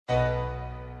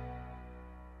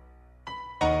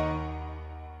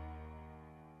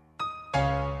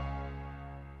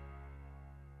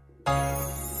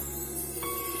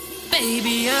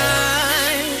Baby, I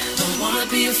don't wanna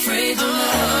be afraid to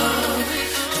love,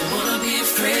 don't wanna be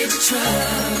afraid to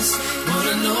trust,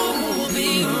 wanna know who will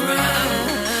be around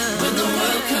when the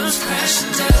world comes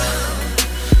crashing down.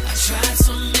 I tried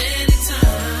so many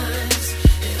times,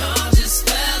 it all just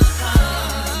fell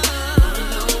apart. Wanna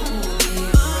know who will be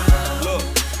around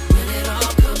when it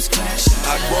all comes crashing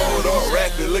down. I growed up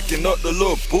rapping, looking up the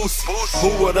little boost. Who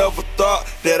would ever thought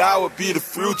that I would be the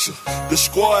future? The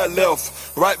squad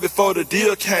left right before the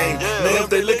deal came. Now if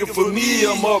they looking for me,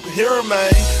 I'm up here, man.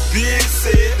 Big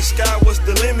said the sky was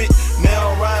the limit.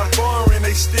 Now I'm riding foreign,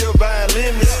 they still buying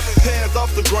limits. Hands off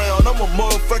the ground, I'm a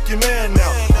motherfucking man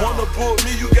now. Wanna book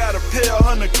me, you gotta pay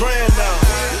 $100 grand now.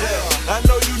 Yeah, I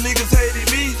know you niggas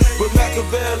hated me, but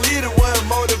Machiavelli the one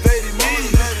motivated me.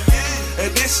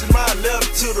 And this is my letter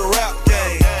to the rap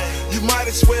game. You might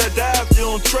as well die if you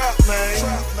don't trap,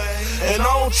 man. And I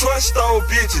don't trust those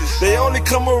bitches. They only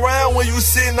come around when you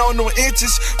sitting on them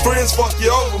inches. Friends fuck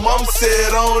you over, mama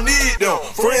said I don't need them.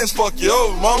 Friends fuck you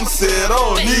over, mama said I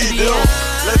don't need them.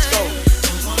 Let's go.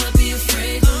 Don't wanna be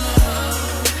afraid to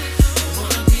love, don't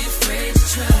wanna be afraid to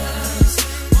trust,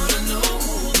 wanna know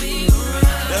who will be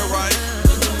around. That right.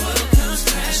 When the world comes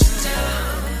crashing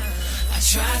down. I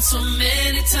tried so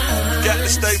many times. Got to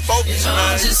stay focused, it all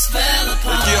man. just fell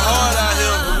apart. It get hard out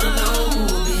here. Wanna know who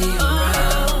will be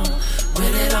around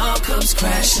when it all comes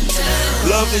crashing down.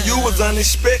 Loving you was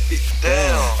unexpected.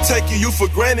 Damn. Taking you for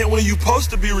granted when you supposed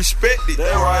to be respected.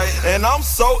 That right. And I'm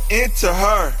so into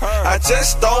her. I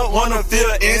just don't wanna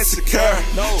feel insecure.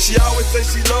 No. She always say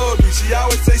she love me. She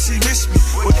always say she miss me.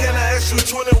 But can I ask you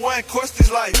 21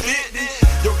 questions like 50?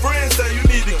 Your friends say you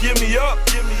need to give me up.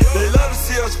 They love to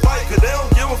see us fight, cause they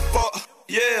don't give a fuck.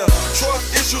 Yeah,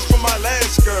 trust issues from my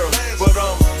last girl. But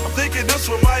I'm thinking this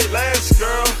one might last,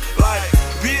 girl. Like,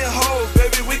 being whole,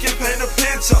 baby, we can paint a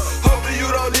picture. Hoping you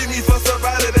don't leave me for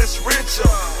somebody that's richer.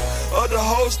 Other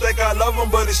hoes think I love them,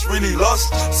 but it's really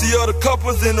lust. See other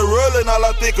couples in the world and all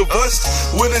I think of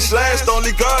us. When it's last,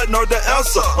 only God know the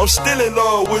answer. I'm still in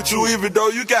love with you even though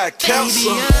you got cancer.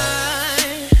 Baby,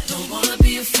 I don't wanna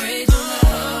be afraid to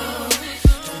love,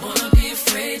 don't wanna be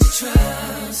afraid to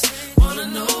trust, wanna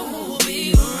know who will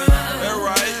be around. That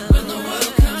right. When the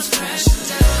world comes crashing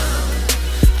down.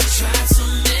 I tried so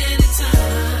many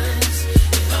times,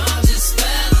 it all just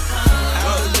fell apart.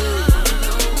 Wanna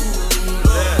know who will be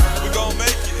around. We gon'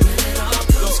 make it. When it all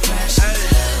comes crashing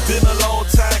down. Been a long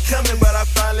time coming, but I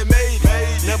finally made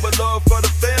it. Never love for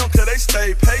the film, cause they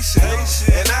stay patient.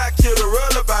 And I kill the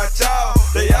real about y'all.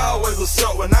 They always was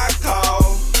up when I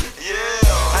call.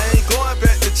 Yeah, I ain't going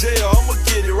back to jail, I'ma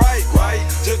get it right.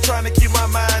 Just trying to keep my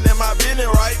mind and my business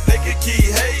right. They can keep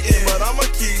hating, but I'ma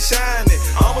keep shining.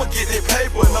 I'ma get that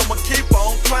paper and I'ma keep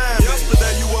on climbing.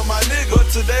 Yesterday you were my nigga, but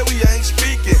today we ain't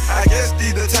speaking. I guess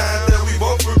these the times that we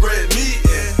both regret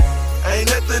meeting. Ain't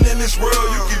nothing in this world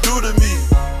you can do to me,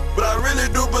 but I really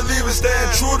do believe it's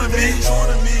staying true to me.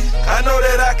 I know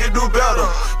that I can do better,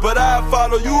 but I'll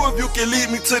follow you if you can lead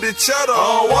me to the cheddar. I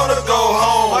don't wanna go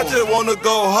home, I just wanna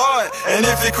go hard. And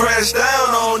if it crash down,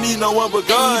 I don't need no one but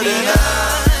God. And